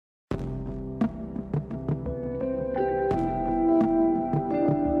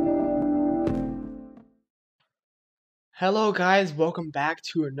Hello guys, welcome back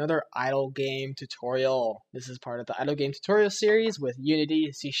to another idle game tutorial. This is part of the idle game tutorial series with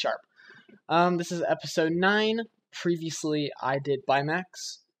Unity C#. This is episode 9. Previously I did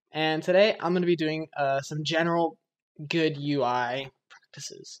Bimax, and today I'm going to be doing some general good UI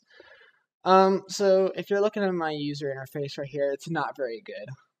practices. So if you're looking at my user interface right here, it's not very good.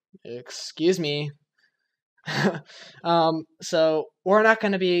 Excuse me. So we're not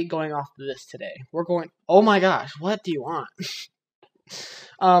going to be going off of this today. Oh my gosh, what do you want?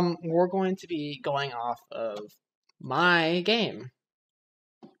 We're going to be going off of my game,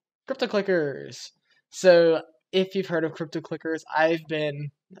 CryptoClickers. So if you've heard of CryptoClickers,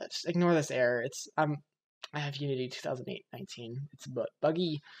 just ignore this error. I have Unity 2008-19. It's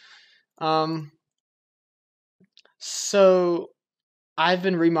buggy. So I've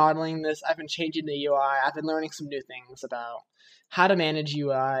been remodeling this. I've been changing the UI. I've been learning some new things about how to manage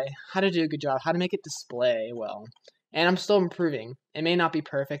UI, how to do a good job, how to make it display well. And I'm still improving. It may not be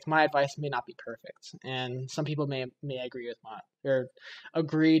perfect. My advice may not be perfect, and some people may agree with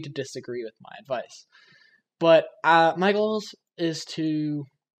agree to disagree with my advice. But my goal is to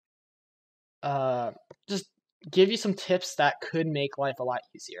just give you some tips that could make life a lot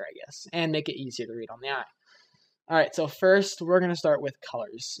easier, I guess, and make it easier to read on the eye. Alright, so first we're going to start with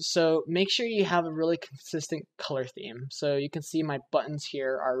colors. So make sure you have a really consistent color theme. So you can see my buttons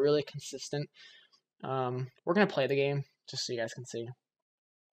here are really consistent. We're going to play the game just so you guys can see,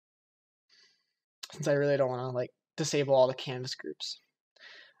 since I really don't want to disable all the canvas groups.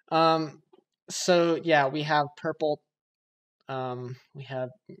 So yeah, we have purple, we have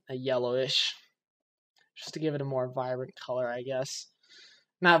a yellowish, just to give it a more vibrant color, I guess.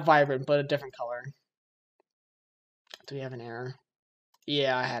 Not vibrant, but a different color. Do we have an error?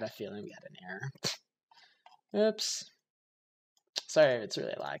 Yeah, I had a feeling we had an error. Oops. Sorry if it's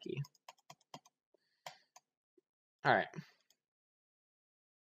really laggy. Alright.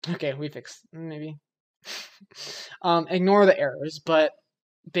 Okay, we fixed, maybe. Ignore the errors, but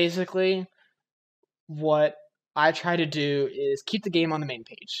basically what I try to do is keep the game on the main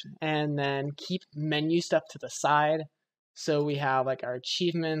page, and then keep menu stuff to the side. So we have our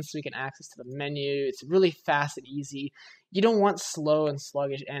achievements, we can access to the menu. It's really fast and easy. You don't want slow and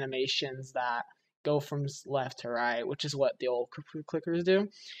sluggish animations that go from left to right, which is what the old clickers do.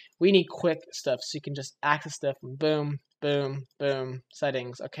 We need quick stuff, so you can just access stuff and boom, boom, boom,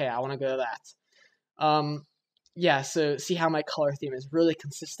 settings. Okay, I want to go to that. Yeah, so see how my color theme is really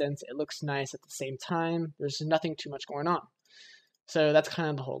consistent. It looks nice at the same time. There's nothing too much going on. So that's kind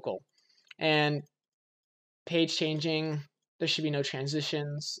of the whole goal. And page changing, there should be no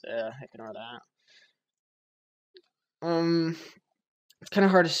transitions. Ignore that. It's kind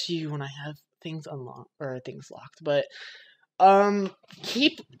of hard to see when I have things unlocked or things locked, but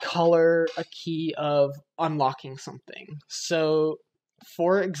keep color a key of unlocking something. So,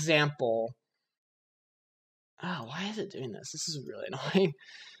 for example, oh, why is it doing this? This is really annoying.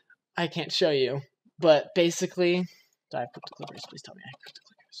 I can't show you, but basically, do I have CryptoClickers? Please tell me I have CryptoClickers.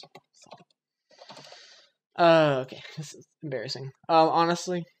 Okay, this is embarrassing.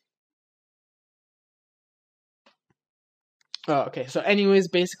 Honestly. Oh, okay, so anyways,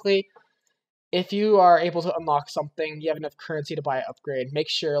 basically, if you are able to unlock something, you have enough currency to buy an upgrade, make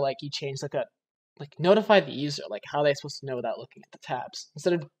sure you change notify the user, how are they supposed to know without looking at the tabs,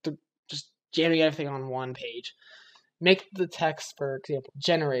 instead of just jamming everything on one page. Make the text, for example,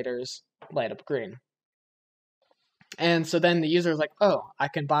 generators, light up green. And so then the user is like, oh, I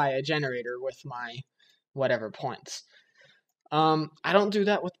can buy a generator with my whatever points. I don't do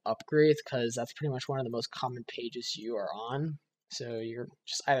that with upgrades because that's pretty much one of the most common pages you are on. So you're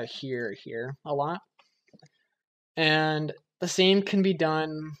just either here or here a lot. And the same can be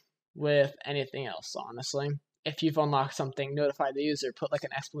done with anything else, honestly. If you've unlocked something, notify the user, put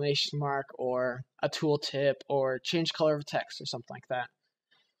an exclamation mark or a tooltip or change color of text or something like that.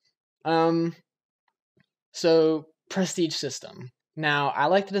 So prestige system. Now, I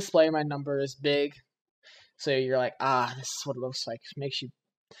like to display my numbers big, so you're like, this is what it looks like. It makes you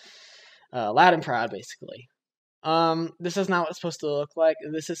loud and proud, basically. This is not what it's supposed to look like.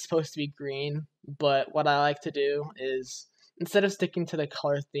 This is supposed to be green, but what I like to do is, instead of sticking to the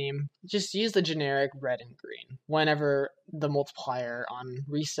color theme, just use the generic red and green. Whenever the multiplier on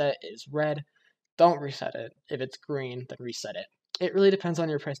reset is red, don't reset it. If it's green, then reset it. It really depends on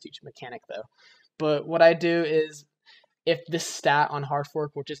your prestige mechanic, though. But what I do is, if this stat on hard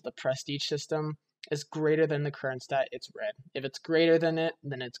fork, which is the prestige system, is greater than the current stat, it's red. If it's greater than it,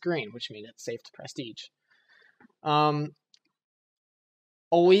 then it's green, which means it's safe to prestige.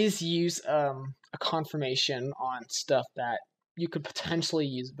 Always use a confirmation on stuff that you could potentially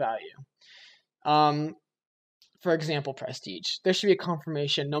use value. for example, prestige. There should be a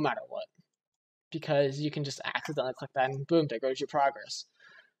confirmation no matter what, because you can just accidentally click that and boom, there goes your progress.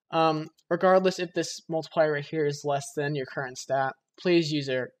 Regardless if this multiplier right here is less than your current stat, please use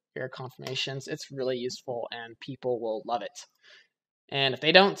your confirmations. It's really useful and people will love it. And if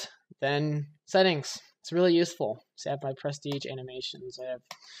they don't, then settings. It's really useful. So I have my prestige animations, I have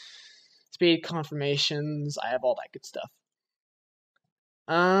speed confirmations, I have all that good stuff.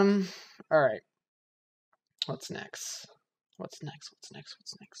 Alright. What's next?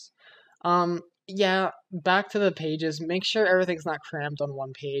 Yeah, back to the pages. Make sure everything's not crammed on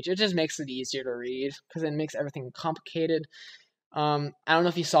one page. It just makes it easier to read because it makes everything complicated. I don't know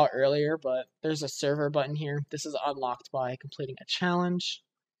if you saw earlier, but there's a server button here. This is unlocked by completing a challenge.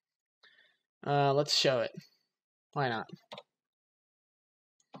 Let's show it. Why not?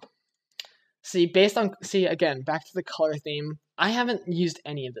 See, again, back to the color theme. I haven't used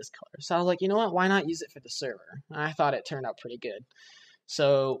any of this color. So I was like, you know what? Why not use it for the server? And I thought it turned out pretty good.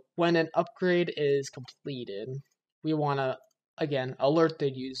 So when an upgrade is completed, we want to, again, alert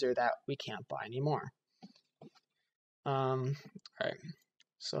the user that we can't buy anymore. Alright.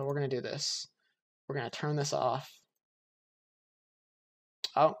 So we're going to do this. We're going to turn this off.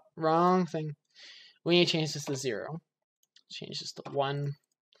 Oh, wrong thing. We need to change this to 0. Change this to 1.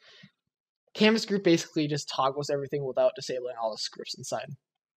 Canvas group basically just toggles everything without disabling all the scripts inside.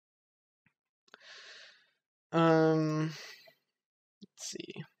 Let's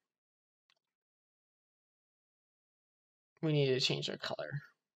see. We need to change our color.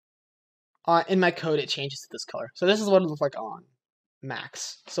 In my code, it changes to this color. So this is what it looks like on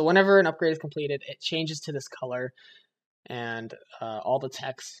max. So whenever an upgrade is completed, it changes to this color, and all the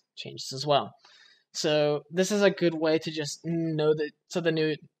text changes as well. So this is a good way to just know that. So the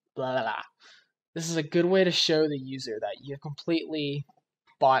new blah blah blah. This is a good way to show the user that you've completely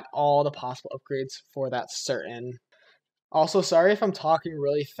bought all the possible upgrades for that certain. Also, sorry if I'm talking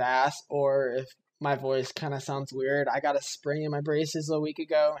really fast or if my voice kind of sounds weird. I got a spring in my braces a week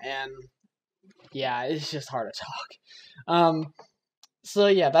ago, and yeah, it's just hard to talk. So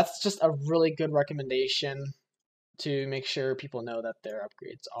yeah, that's just a really good recommendation to make sure people know that their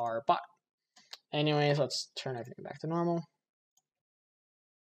upgrades are bought. Anyways, let's turn everything back to normal.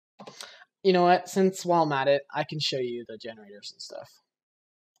 You know what? Since while I'm at it, I can show you the generators and stuff.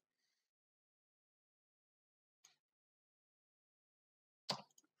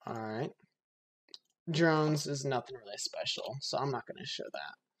 Alright. Drones is nothing really special, so I'm not going to show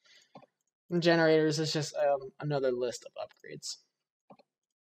that. And generators is just another list of upgrades.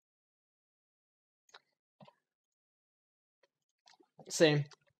 Same.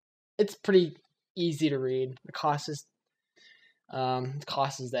 It's pretty easy to read. The cost is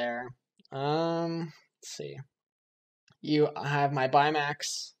there. Let's see. I have my buy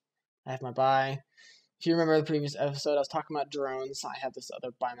max. I have my buy. If you remember the previous episode, I was talking about drones. I have this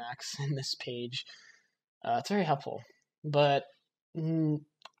other buy max in this page. It's very helpful, but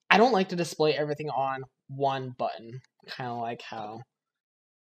I don't like to display everything on one button, kind of like how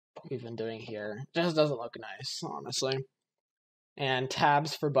we've been doing here. It just doesn't look nice, honestly. And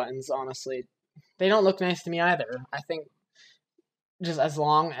tabs for buttons, honestly, they don't look nice to me either. I think just as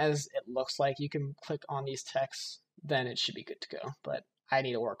long as it looks like you can click on these texts, then it should be good to go. But I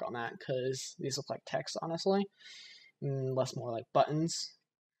need to work on that because these look like text, honestly, less more like buttons.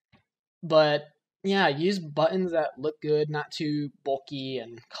 But yeah, use buttons that look good, not too bulky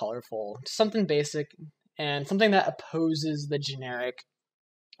and colorful. Just something basic and something that opposes the generic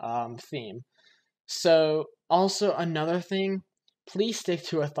theme. So also another thing, please stick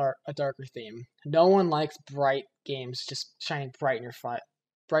to a darker theme. No one likes bright games just shining bright in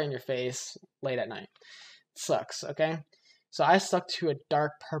your face late at night. It sucks, okay? So I stuck to a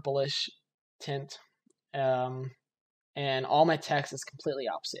dark purplish tint, and all my text is completely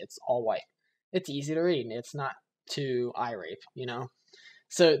opposite. It's all white. It's easy to read, and it's not too eye rape, you know?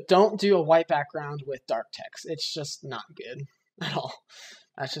 So don't do a white background with dark text. It's just not good at all.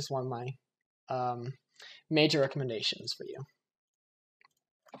 That's just one of my major recommendations for you.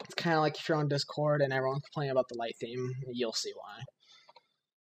 It's kind of like if you're on Discord and everyone's complaining about the light theme, you'll see why.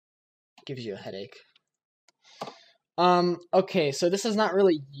 It gives you a headache. Okay, so this is not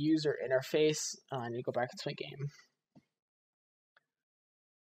really user interface. I need to go back into my game.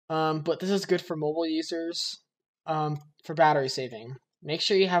 But this is good for mobile users. For battery saving, make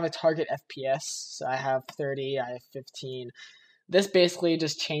sure you have a target FPS. So I have 30, I have 15. This basically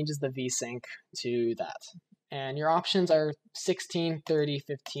just changes the VSync to that. And your options are 16, 30,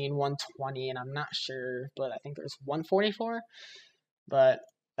 15, 120, and I'm not sure, but I think there's 144. But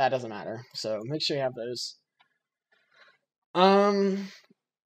that doesn't matter. So make sure you have those.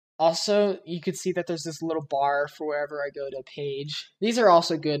 Also, you could see that there's this little bar for wherever I go to a page. These are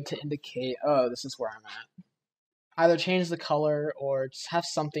also good to indicate, oh, this is where I'm at. Either change the color or just have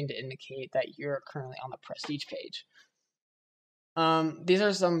something to indicate that you're currently on the prestige page. These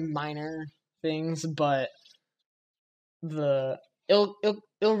are some minor things, but it'll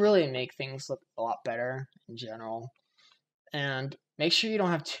really make things look a lot better in general. And make sure you don't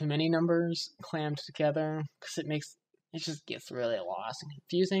have too many numbers clammed together, because it just gets really lost and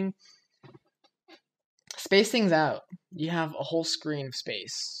confusing. Space things out. You have a whole screen of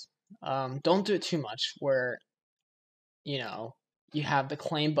space. Don't do it too much where, you have the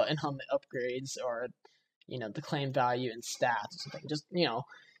claim button on the upgrades, or, the claim value and stats or something. Just,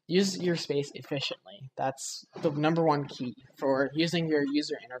 use your space efficiently. That's the number one key for using your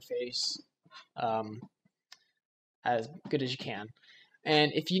user interface as good as you can.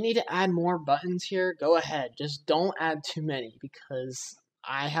 And if you need to add more buttons here, go ahead. Just don't add too many, because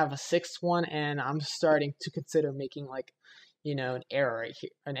I have a sixth one and I'm starting to consider making an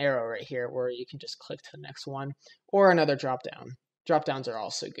arrow right here where you can just click to the next one, or another drop down. Drop downs are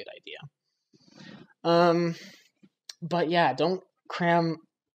also a good idea. But yeah, don't cram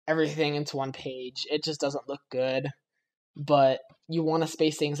everything into one page. It just doesn't look good. But you want to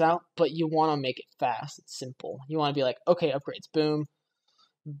space things out, but you want to make it fast and simple. You want to be like, okay, upgrades, boom,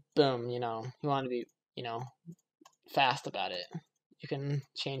 boom, you want to be, fast about it. You can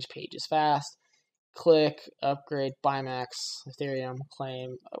change pages fast, click, upgrade, buy max, Ethereum,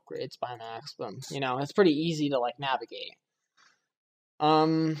 claim, upgrades, buy max, boom. It's pretty easy to navigate.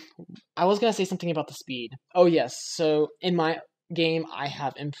 I was going to say something about the speed. Oh yes, so in my game I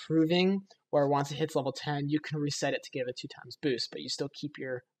have improving, where once it hits level 10, you can reset it to give a 2x boost, but you still keep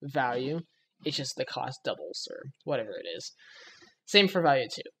your value. It's just the cost doubles, or whatever it is. Same for value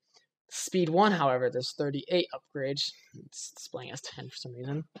 2. Speed 1, however, there's 38 upgrades. It's displaying as 10 for some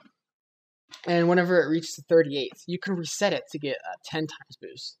reason. And whenever it reaches the 38th, you can reset it to get a 10x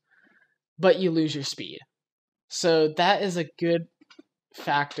boost, but you lose your speed. So that is a good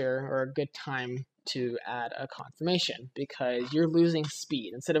factor, or a good time to add a confirmation, because you're losing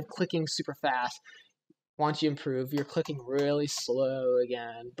speed. Instead of clicking super fast, once you improve, you're clicking really slow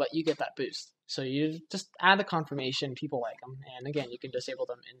again, but you get that boost. So you just add the confirmation. People like them, and again, you can disable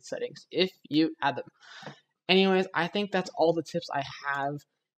them in settings if you add them. Anyways, I think that's all the tips I have.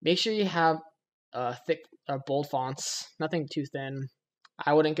 Make sure you have thick, bold fonts, nothing too thin.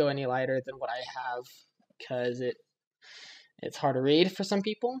 I wouldn't go any lighter than what I have, because it's hard to read for some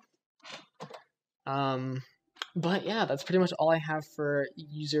people. But yeah, that's pretty much all I have for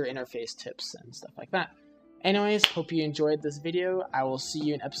user interface tips and stuff like that. Anyways, hope you enjoyed this video. I will see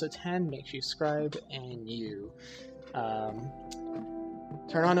you in episode 10. Make sure you subscribe and you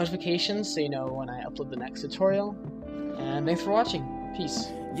turn on notifications so you know when I upload the next tutorial. And thanks for watching. Peace.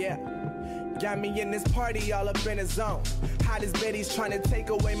 Yeah. Got me in this party all up in the zone. Hottest Betty's trying to take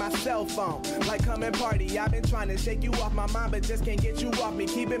away my cell phone. Like, come and party. I've been trying to shake you off my mind, but just can't get you off me.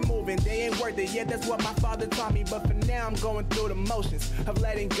 Keep it moving. They ain't worth it. Yeah, that's what my father taught me. But for now, I'm going through the motions of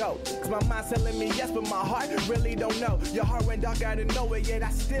letting go. Cause my mind's telling me yes, but my heart really don't know. Your heart went dark out of nowhere, yet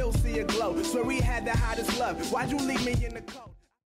I still see a glow. Swear we had the hottest love. Why'd you leave me in the cold?